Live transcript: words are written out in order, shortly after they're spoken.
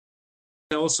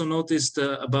I also noticed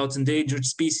about endangered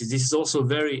species. This is also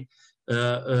very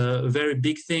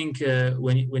big thing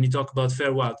when you talk about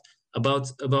FairWild,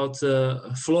 about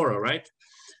flora, right?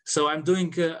 So I'm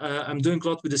doing a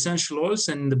lot with essential oils,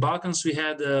 and in the Balkans we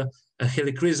had a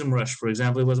helichrysum rush, for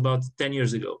example. It was about 10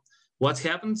 years ago. What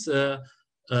happened?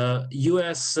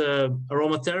 U.S.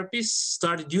 aromatherapists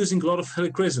started using a lot of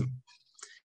helichrysum,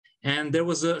 and there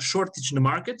was a shortage in the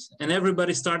market, and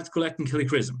everybody started collecting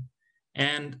helichrysum.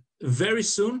 And very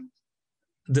soon,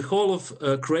 the whole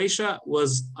of Croatia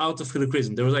was out of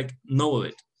helichrysum. There was like no of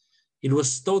it. It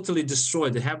was totally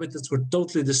destroyed. The habitats were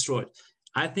totally destroyed.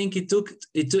 I think it took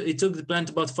the plant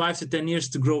about 5 to 10 years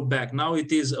to grow back. Now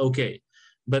it is okay,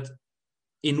 but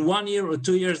in 1 year or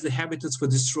 2 years, the habitats were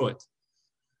destroyed.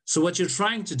 So what you're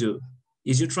trying to do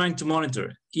is you're trying to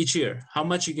monitor each year how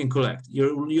much you can collect.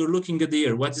 You're looking at the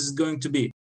year. What is it going to be?